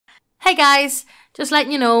Hey guys, just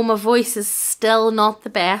letting you know my voice is still not the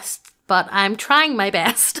best, but I'm trying my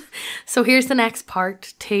best. So here's the next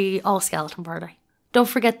part to All Skeleton Party. Don't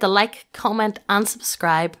forget to like, comment and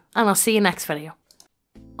subscribe, and I'll see you next video.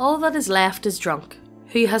 All that is left is Drunk,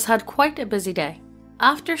 who has had quite a busy day.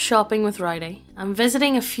 After shopping with Rowdy and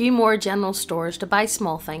visiting a few more general stores to buy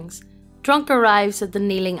small things, Drunk arrives at the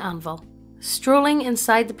Kneeling Anvil, strolling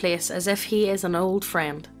inside the place as if he is an old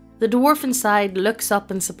friend. The dwarf inside looks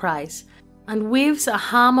up in surprise and waves a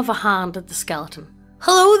ham of a hand at the skeleton.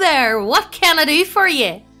 Hello there, what can I do for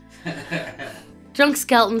you? Drunk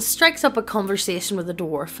Skeleton strikes up a conversation with the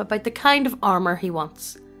dwarf about the kind of armour he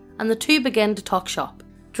wants, and the two begin to talk shop.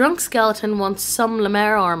 Drunk Skeleton wants some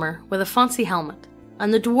Lemaire armour with a fancy helmet,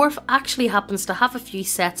 and the dwarf actually happens to have a few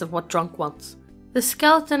sets of what Drunk wants. The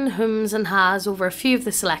skeleton hums and has over a few of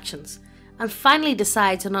the selections, and finally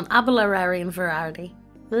decides on an Abelararian variety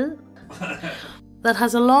that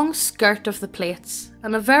has a long skirt of the plates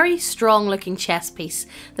and a very strong looking chest piece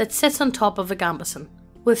that sits on top of a gambeson,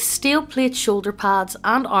 with steel plate shoulder pads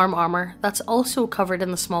and arm armour that's also covered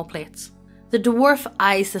in the small plates. The dwarf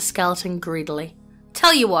eyes the skeleton greedily.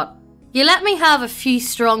 Tell you what, you let me have a few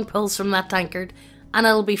strong pulls from that tankard and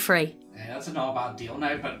it'll be free. Yeah, that's a not a bad deal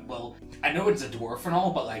now, but well, I know it's a dwarf and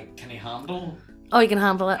all, but like, can he handle? Oh, you can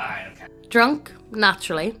handle it. Aye, okay. Drunk,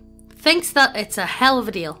 naturally, thinks that it's a hell of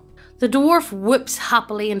a deal. The dwarf whoops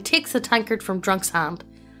happily and takes the tankard from Drunk's hand,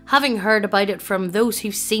 having heard about it from those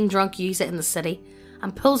who've seen Drunk use it in the city,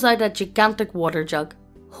 and pulls out a gigantic water jug.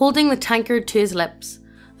 Holding the tankard to his lips,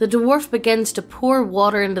 the dwarf begins to pour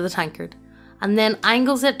water into the tankard, and then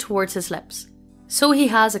angles it towards his lips. So he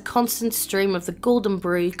has a constant stream of the golden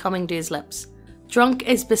brew coming to his lips. Drunk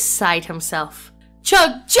is beside himself.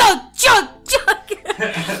 Chug, chug, chug, chug!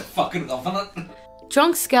 Fucking loving it.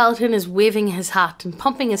 Drunk Skeleton is waving his hat and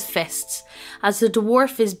pumping his fists as the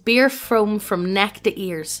dwarf is beer foam from neck to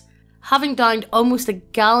ears, having downed almost a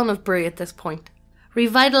gallon of brew at this point.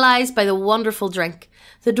 Revitalised by the wonderful drink,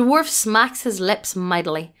 the dwarf smacks his lips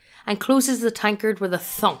mightily and closes the tankard with a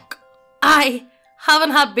thunk. I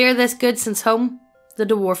haven't had beer this good since home, the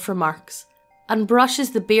dwarf remarks, and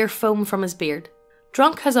brushes the beer foam from his beard.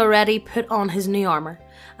 Drunk has already put on his new armour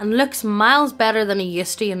and looks miles better than he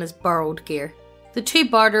used to in his borrowed gear. The two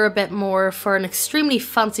barter a bit more for an extremely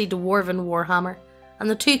fancy dwarven warhammer, and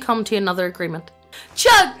the two come to another agreement.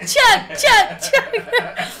 Chug, chug, chug,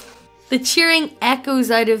 chug! The cheering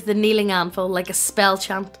echoes out of the Kneeling Anvil like a spell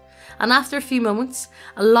chant, and after a few moments,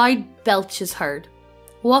 a loud belch is heard.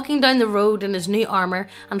 Walking down the road in his new armour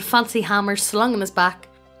and fancy hammer slung on his back,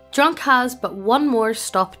 Drunk has but one more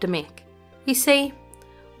stop to make. You see,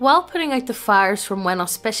 while putting out the fires from when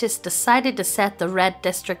Auspicious decided to set the Red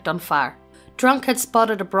District on fire, Drunk had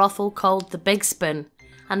spotted a brothel called the Big Spoon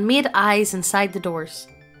and made eyes inside the doors.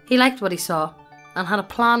 He liked what he saw and had a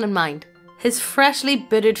plan in mind. His freshly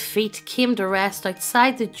booted feet came to rest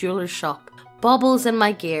outside the jeweller's shop, baubles in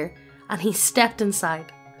my gear, and he stepped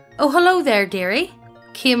inside. Oh, hello there, dearie,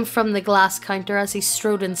 came from the glass counter as he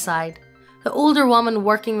strode inside. The older woman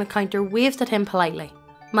working the counter waved at him politely.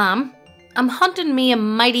 Ma'am, I'm hunting me a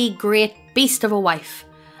mighty great beast of a wife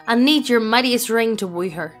and need your mightiest ring to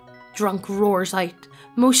woo her. Drunk roars out,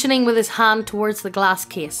 motioning with his hand towards the glass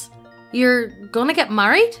case. You're gonna get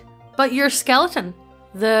married? But you're a skeleton.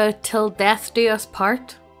 The till death do us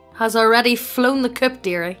part has already flown the coop,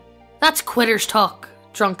 dearie. That's quitter's talk,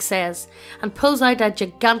 Drunk says, and pulls out a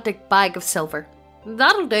gigantic bag of silver.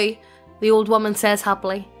 That'll do, the old woman says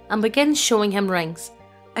happily, and begins showing him rings.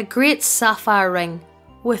 A great sapphire ring,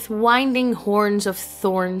 with winding horns of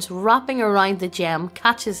thorns wrapping around the gem,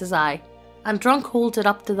 catches his eye, and Drunk holds it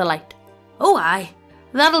up to the light. Oh aye,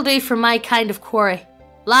 that'll do for my kind of quarry.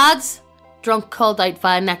 Lads, Drunk called out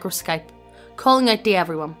via necroscope, calling out to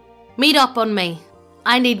everyone. Meet up on me.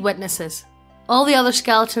 I need witnesses. All the other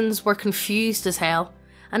skeletons were confused as hell,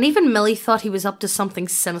 and even Millie thought he was up to something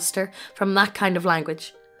sinister from that kind of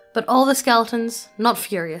language. But all the skeletons, not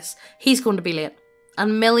furious, he's going to be late,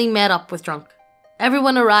 and Millie met up with Drunk.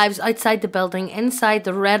 Everyone arrives outside the building inside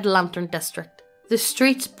the Red Lantern District, the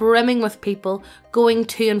streets brimming with people going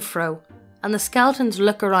to and fro, and the skeletons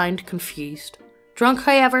look around confused. Drunk,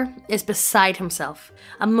 however, is beside himself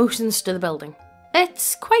and motions to the building.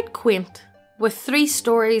 It's quite quaint, with 3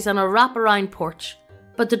 stories and a wraparound porch,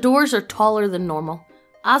 but the doors are taller than normal,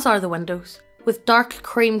 as are the windows, with dark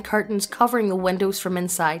cream curtains covering the windows from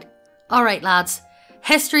inside. Alright lads,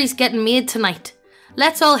 history's getting made tonight.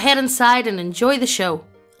 Let's all head inside and enjoy the show.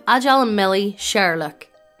 Agile and Millie share a look,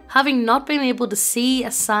 having not been able to see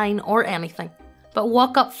a sign or anything, but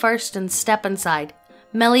walk up first and step inside,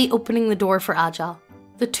 Millie opening the door for Agile.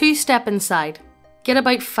 The two step inside. get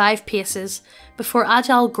about 5 paces before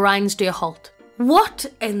Agile grinds to a halt. What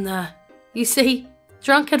in the... You see,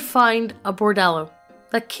 Drunk had found a bordello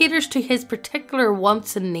that caters to his particular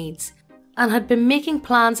wants and needs, and had been making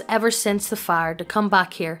plans ever since the fire to come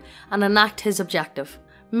back here and enact his objective.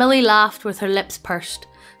 Millie laughed with her lips pursed,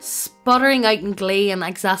 sputtering out in glee and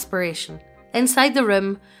exasperation. Inside the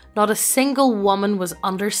room, not a single woman was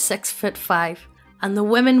under 6'5", and the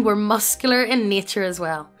women were muscular in nature as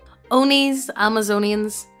well. Onis,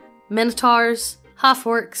 Amazonians, Minotaurs,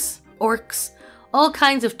 half-orcs, orcs, all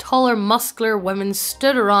kinds of taller, muscular women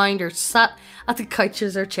stood around or sat at the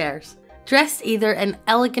couches or chairs, dressed either in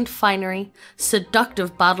elegant finery,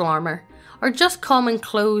 seductive battle armour, or just common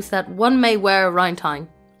clothes that one may wear around town.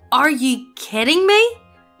 "Are you kidding me?"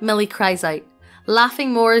 Millie cries out,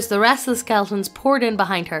 laughing more as the rest of the skeletons poured in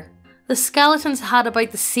behind her. The skeletons had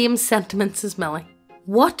about the same sentiments as Millie.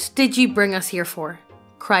 "What did you bring us here for?"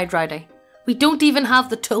 cried Rowdy. "We don't even have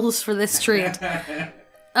the tools for this trade."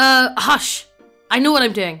 Hush! I know what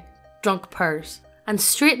I'm doing," Drunk purrs, and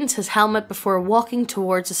straightens his helmet before walking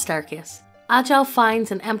towards the staircase. Agile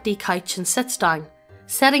finds an empty couch and sits down,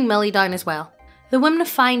 setting Millie down as well. The women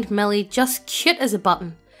find Millie just cute as a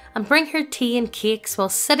button, and bring her tea and cakes while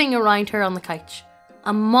sitting around her on the couch.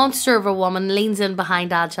 A monster of a woman leans in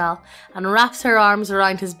behind Agile and wraps her arms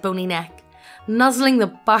around his bony neck, nuzzling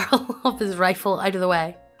the barrel of his rifle out of the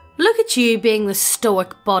way. "Look at you being the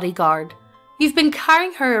stoic bodyguard. You've been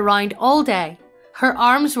carrying her around all day." Her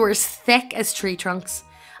arms were as thick as tree trunks,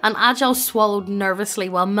 and Agile swallowed nervously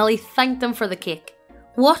while Millie thanked him for the cake.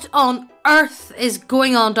 "What on earth is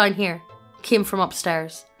going on down here?" came from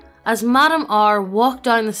upstairs, as Madame R walked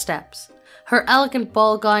down the steps, her elegant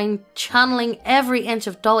ball gown channeling every inch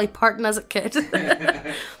of Dolly Parton as it could.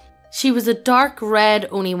 She was a dark red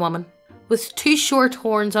Oni woman, with 2 short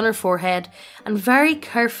horns on her forehead and very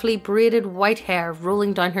carefully braided white hair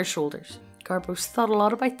rolling down her shoulders. Garbo's thought a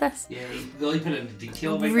lot about this. Yeah, really put into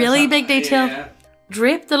detail. Really big detail. Yeah.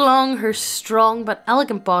 Draped along her strong but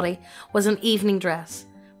elegant body was an evening dress,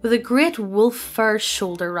 with a great wolf fur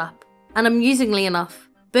shoulder wrap, and amusingly enough,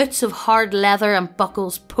 boots of hard leather and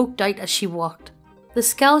buckles poked out as she walked. The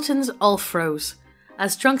skeletons all froze,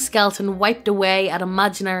 as Drunk Skeleton wiped away at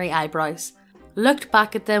imaginary eyebrows, looked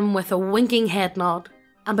back at them with a winking head nod,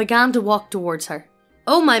 and began to walk towards her.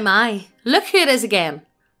 "Oh my, look who it is again!"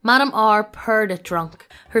 Madame R purred at Drunk,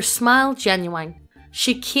 her smile genuine.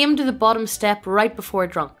 She came to the bottom step right before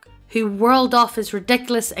Drunk, who whirled off his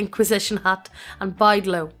ridiculous Inquisition hat and bowed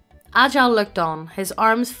low. Agile looked on, his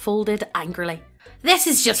arms folded angrily. "This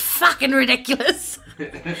is just fucking ridiculous!"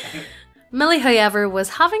 Millie, however,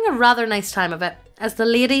 was having a rather nice time of it, as the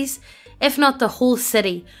ladies, if not the whole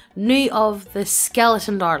city, knew of the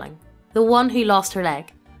skeleton darling, the one who lost her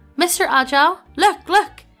leg. "Mr. Agile,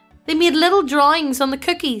 look! They made little drawings on the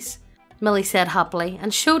cookies," Millie said happily,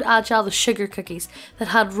 and showed Agile the sugar cookies that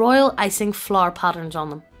had royal icing flower patterns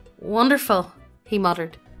on them. "Wonderful," he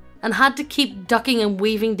muttered, and had to keep ducking and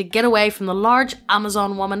weaving to get away from the large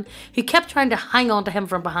Amazon woman who kept trying to hang on to him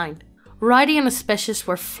from behind. Rowdy and Auspicious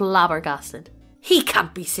were flabbergasted. "He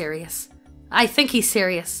can't be serious." "I think he's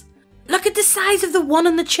serious." "Look at the size of the one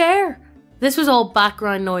in the chair." This was all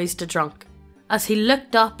background noise to Drunk, as he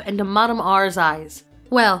looked up into Madame R's eyes.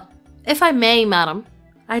 "Well, if I may, madam,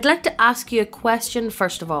 I'd like to ask you a question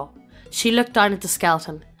first of all." She looked down at the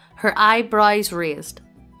skeleton, her eyebrows raised.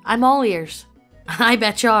 "I'm all ears." "I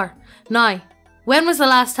bet you are. Now, when was the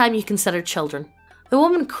last time you considered children?" The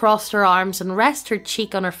woman crossed her arms and rested her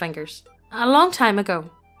cheek on her fingers. "A long time ago.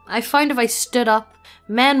 I found if I stood up,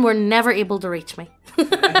 men were never able to reach me."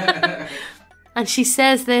 And she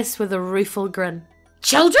says this with a rueful grin.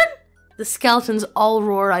 "Children?" The skeletons all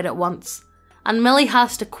roar out at once, and Millie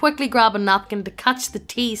has to quickly grab a napkin to catch the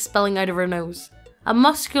tea spilling out of her nose. A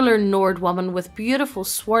muscular Nord woman with beautiful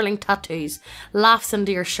swirling tattoos laughs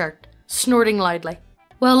into her shirt, snorting loudly.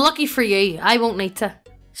 "Well, lucky for you, I won't need to."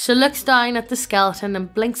 She looks down at the skeleton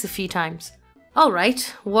and blinks a few times.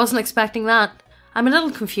 "Alright, wasn't expecting that. I'm a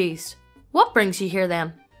little confused. What brings you here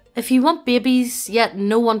then? If you want babies, yet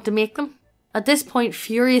no one to make them?" At this point,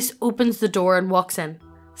 Furious opens the door and walks in,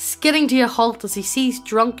 skidding to a halt as he sees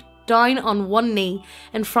Drunk down on one knee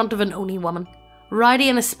in front of an Oni woman, Rowdy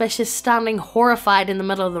and Auspicious standing horrified in the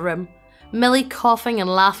middle of the room, Millie coughing and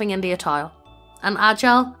laughing into a towel, and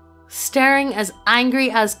Agile staring as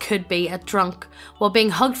angry as could be at Drunk while being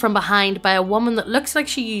hugged from behind by a woman that looks like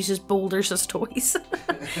she uses boulders as toys.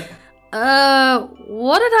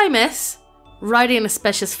 What did I miss?" Rowdy and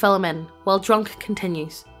Auspicious fill him in, while Drunk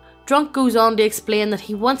continues. Drunk goes on to explain that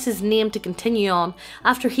he wants his name to continue on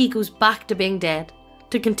after he goes back to being dead,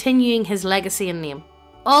 to continuing his legacy and name.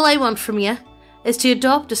 "All I want from you is to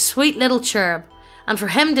adopt a sweet little cherub, and for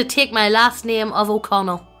him to take my last name of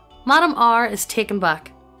O'Connell. Madame R is taken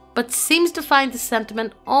back, but seems to find the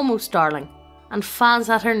sentiment almost darling, and fans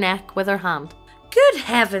at her neck with her hand. Good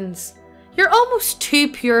heavens! You're almost too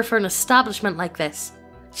pure for an establishment like this,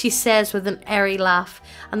 she says with an airy laugh,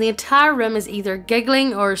 and the entire room is either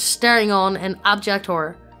giggling or staring on in abject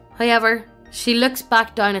horror. However, she looks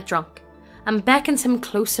back down at Drunk, and beckons him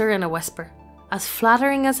closer in a whisper. As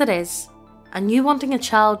flattering as it is, and you wanting a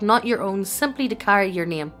child not your own simply to carry your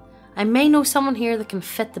name, I may know someone here that can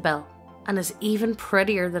fit the bill, and is even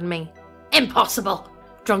prettier than me. Impossible,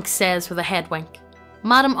 Drunk says with a head wink.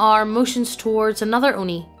 Madame R motions towards another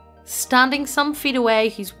Oni, standing some feet away,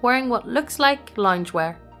 who's wearing what looks like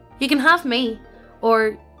loungewear. You can have me,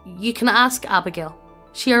 or you can ask Abigail.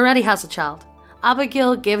 She already has a child.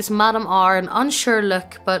 Abigail gives Madame R an unsure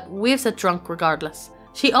look, but waves at Drunk regardless.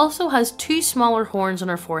 She also has 2 smaller horns on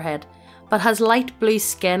her forehead, but has light blue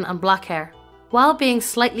skin and black hair, while being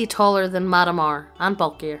slightly taller than Madame R and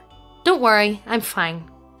bulkier. Don't worry, I'm fine,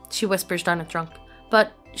 she whispers down at Drunk,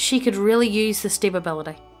 but she could really use the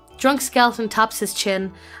stability. Drunk Skeleton taps his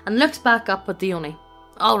chin and looks back up at the Oni.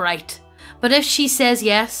 Alright, but if she says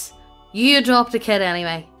yes, you adopt a kid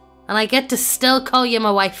anyway, and I get to still call you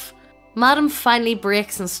my wife. Madame finally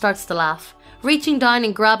breaks and starts to laugh, reaching down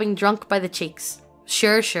and grabbing Drunk by the cheeks.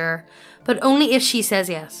 Sure, but only if she says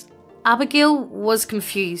yes. Abigail was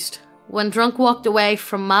confused when Drunk walked away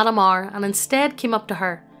from Madame R and instead came up to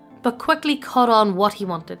her, but quickly caught on what he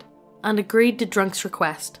wanted, and agreed to Drunk's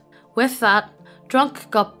request. With that,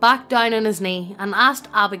 Drunk got back down on his knee and asked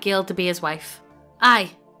Abigail to be his wife.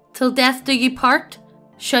 Aye, till death do you part,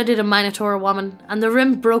 shouted a Minotaur woman, and the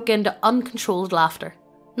room broke into uncontrolled laughter.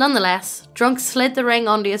 Nonetheless, Drunk slid the ring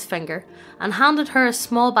onto his finger and handed her a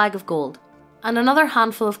small bag of gold, and another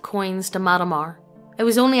handful of coins to Madame R. It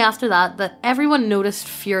was only after that everyone noticed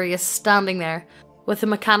Furious standing there with a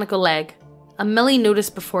mechanical leg, and Millie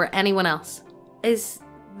noticed before anyone else. Is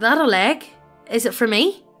that a leg? Is it for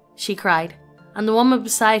me? She cried, and the woman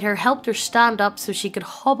beside her helped her stand up so she could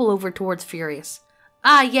hobble over towards Furious.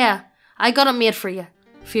 Ah, yeah, I got it made for you,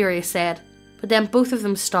 Furious said, but then both of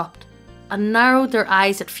them stopped and narrowed their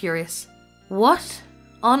eyes at Furious. What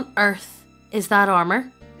on earth is that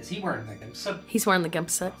armour? Is he wearing the gimp suit? He's wearing the gimp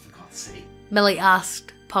suit. Oh, for God's sake. Millie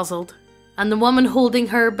asked, puzzled, and the woman holding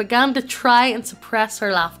her began to try and suppress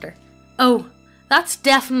her laughter. Oh, that's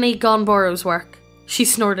definitely Gonboro's work, she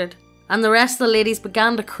snorted, and the rest of the ladies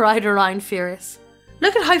began to crowd around Furious.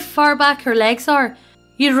 Look at how far back her legs are.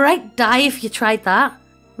 You'd right die if you tried that.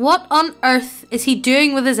 What on earth is he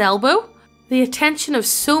doing with his elbow? The attention of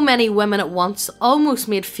so many women at once almost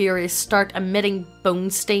made Furious start emitting bone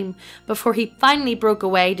steam before he finally broke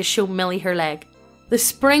away to show Millie her leg. The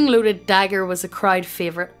spring-loaded dagger was a crowd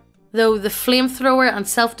favourite, though the flamethrower and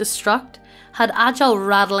self-destruct had Agile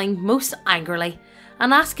rattling most angrily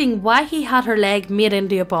and asking why he had her leg made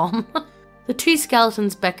into a bomb. The 2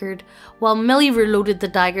 skeletons bickered while Millie reloaded the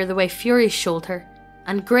dagger the way Furious showed her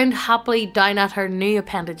and grinned happily down at her new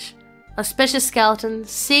appendage. Auspicious Skeleton,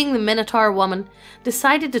 seeing the Minotaur woman,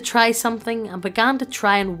 decided to try something and began to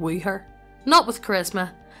try and woo her. Not with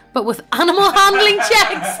charisma, but with animal handling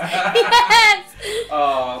checks! Yes!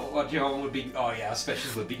 Oh, what your would be... Oh yeah,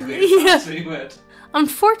 Auspicious would be great. Yeah. But...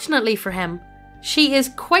 Unfortunately for him, she is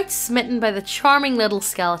quite smitten by the charming little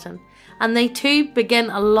skeleton, and they two begin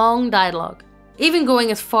a long dialogue, even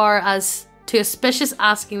going as far as to Auspicious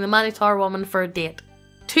asking the Minotaur woman for a date.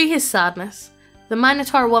 To his sadness, the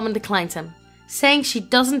Minotaur woman declines him, saying she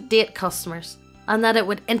doesn't date customers, and that it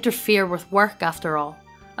would interfere with work after all.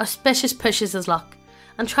 Auspicious pushes his luck,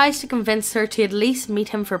 and tries to convince her to at least meet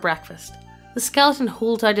him for breakfast. The skeleton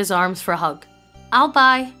holds out his arms for a hug. I'll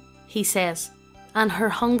buy, he says, and her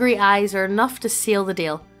hungry eyes are enough to seal the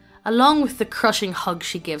deal, along with the crushing hug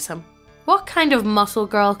she gives him. What kind of muscle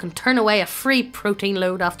girl can turn away a free protein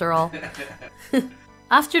load after all?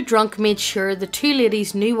 After Drunk made sure the 2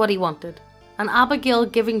 ladies knew what he wanted, and Abigail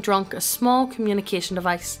giving Drunk a small communication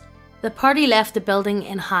device, the party left the building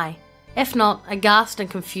in high, if not aghast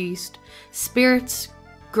and confused, spirits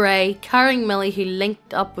grey, carrying Millie who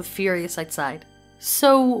linked up with Furious outside.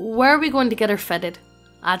 So where are we going to get her fitted?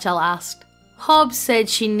 Agile asked. Hobbs said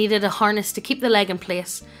she needed a harness to keep the leg in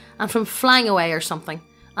place and from flying away or something,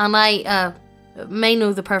 and I may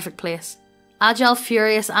know the perfect place. Agile,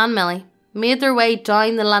 Furious and Millie made their way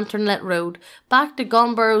down the lantern-lit road back to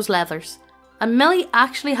Gonboro's leathers, and Millie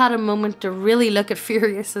actually had a moment to really look at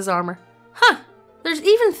Furious's armour. Huh, there's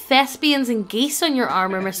even thespians and geese on your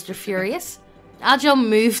armour, Mr. Furious. Agile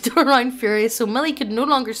moved around Furious so Millie could no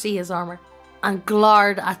longer see his armour, and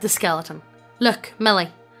glowered at the skeleton. Look, Millie,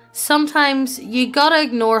 Sometimes you gotta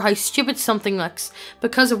ignore how stupid something looks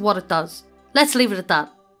because of what it does. Let's leave it at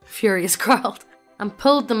that, Furious growled, and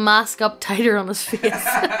pulled the mask up tighter on his face.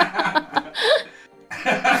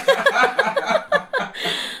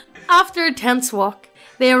 After a tense walk,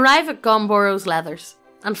 they arrive at Gomborrow's leathers,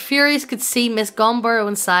 and Furious could see Miss Gomborrow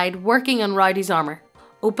inside working on Rowdy's armour.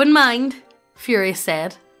 Open mind, Furious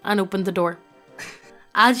said, and opened the door.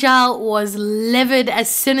 Agile was livid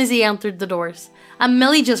as soon as he entered the doors, and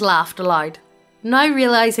Millie just laughed aloud, now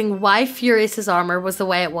realising why Furious's armour was the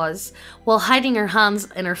way it was, while hiding her hands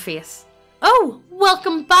in her face. "Oh,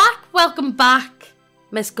 welcome back,"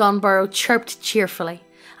 Miss Gomborrow chirped cheerfully,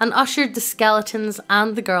 and ushered the skeletons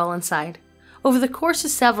and the girl inside. Over the course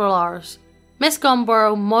of several hours, Miss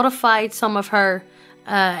Gomborrow modified some of her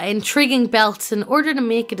intriguing belts in order to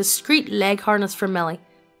make a discreet leg harness for Millie,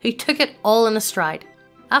 who took it all in a stride.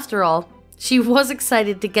 After all, she was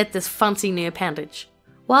excited to get this fancy new appendage.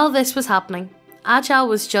 While this was happening, Agile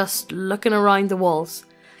was just looking around the walls,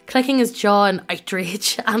 clicking his jaw in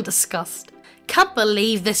outrage and disgust. "Can't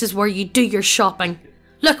believe this is where you do your shopping.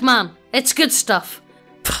 Look man, it's good stuff."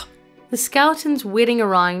 The skeletons waiting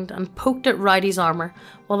around and poked at Rowdy's armour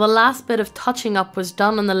while the last bit of touching up was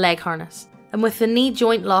done on the leg harness, and with the knee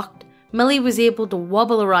joint locked, Millie was able to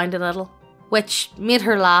wobble around a little, which made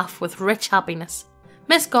her laugh with rich happiness.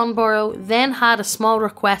 Miss Gomborrow then had a small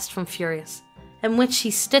request from Furious, in which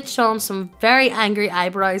she stitched on some very angry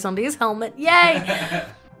eyebrows onto his helmet. Yay!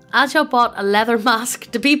 Agile bought a leather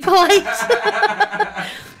mask to be polite.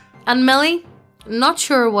 And Millie, not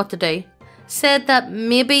sure what to do, said that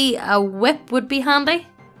maybe a whip would be handy.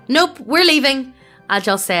 "Nope, we're leaving,"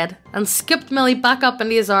 Agile said, and scooped Millie back up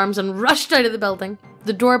into his arms and rushed out of the building,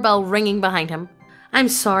 the doorbell ringing behind him. "I'm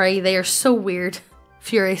sorry, they are so weird,"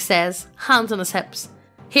 Furious says, hands on his hips.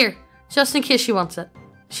 "Here, just in case she wants it,"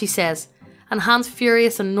 she says, and hands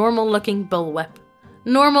Furious a normal-looking bullwhip.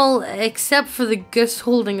 Normal, except for the goose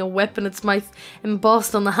holding a whip in its mouth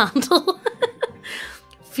embossed on the handle.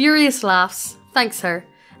 Furious laughs, thanks her,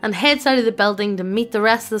 and heads out of the building to meet the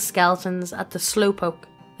rest of the skeletons at the Slowpoke,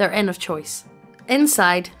 their inn of choice.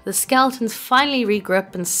 Inside, the skeletons finally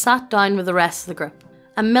regrouped and sat down with the rest of the group,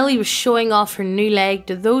 and Millie was showing off her new leg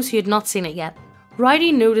to those who had not seen it yet.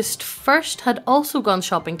 Rowdy noticed First had also gone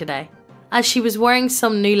shopping today, as she was wearing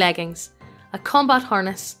some new leggings, a combat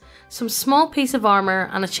harness, some small piece of armour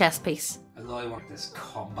and a chest piece. I really want this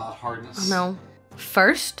combat harness. No.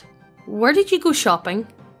 "First, where did you go shopping?"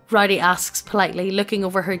 Rowdy asks politely, looking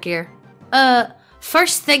over her gear.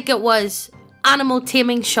 First think it was animal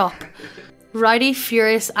taming shop." Rowdy,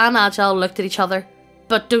 Furious and Agile looked at each other,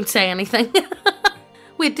 but don't say anything.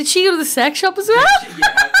 Wait, did she go to the sex shop as well?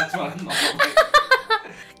 Yeah, that's what I'm not.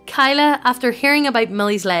 Kyla, after hearing about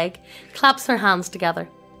Millie's leg, claps her hands together.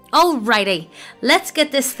 "Alrighty, let's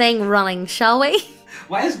get this thing running, shall we?"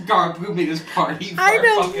 Why is Garbu made his party? I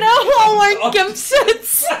don't know, all wearing gimp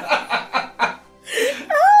suits.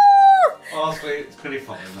 Oh, it's pretty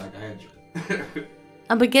funny, like, I enjoy it.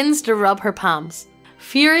 And begins to rub her palms.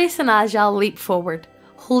 Furious and Agile leap forward,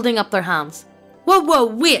 holding up their hands. Whoa,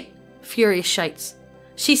 wait! Furious shouts.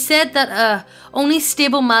 She said that only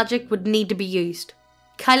stable magic would need to be used.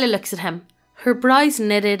 Kyla looks at him, her brows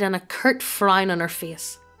knitted and a curt frown on her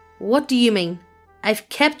face. "What do you mean? I've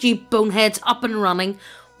kept you boneheads up and running.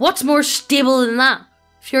 What's more stable than that?"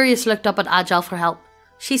 Furious looked up at Agile for help.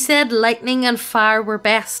 She said lightning and fire were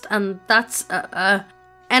best, and that's,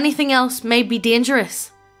 anything else may be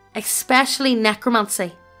dangerous. Especially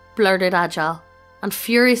necromancy, blurted Agile, and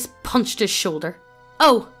Furious punched his shoulder.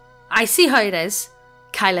 "Oh, I see how it is,"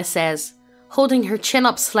 Kyla says, holding her chin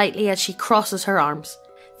up slightly as she crosses her arms.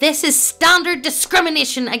 "This is standard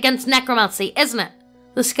discrimination against necromancy, isn't it?"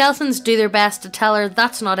 The skeletons do their best to tell her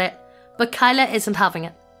that's not it, but Kyla isn't having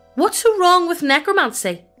it. "What's so wrong with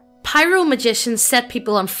necromancy? Pyro magicians set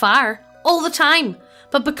people on fire all the time,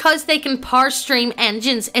 but because they can power stream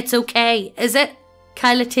engines, it's okay, is it?"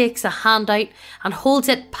 Kyla takes a hand out and holds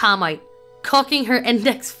it palm out, cocking her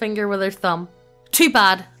index finger with her thumb. "Too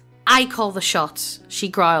bad. I call the shots," she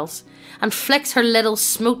growls, and flicks her little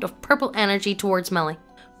smote of purple energy towards Millie.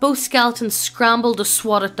 Both skeletons scramble to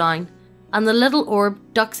swat it down, and the little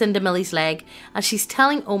orb ducks into Millie's leg as she's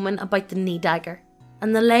telling Omen about the knee dagger,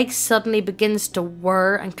 and the leg suddenly begins to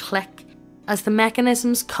whir and click as the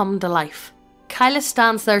mechanisms come to life. Kyla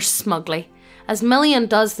stands there smugly as Millie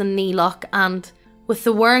undoes the knee lock and, with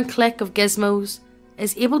the whir and click of gizmos,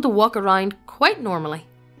 is able to walk around quite normally.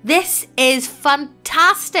 "This is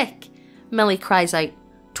fantastic!" Millie cries out,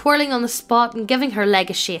 twirling on the spot and giving her leg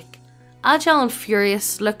a shake. Agile and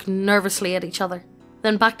Furious look nervously at each other,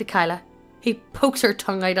 then back to Kyla, who pokes her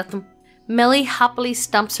tongue out at them. Millie happily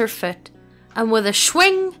stamps her foot, and with a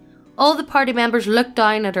swing, all the party members look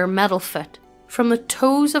down at her metal foot. From the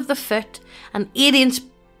toes of the foot, an 8-inch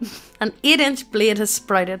blade has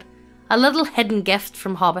sprouted. A little hidden gift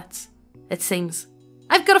from hobbits, it seems.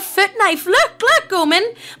 I've got a foot knife. Look,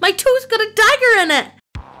 Omen. My toe's got a dagger in it.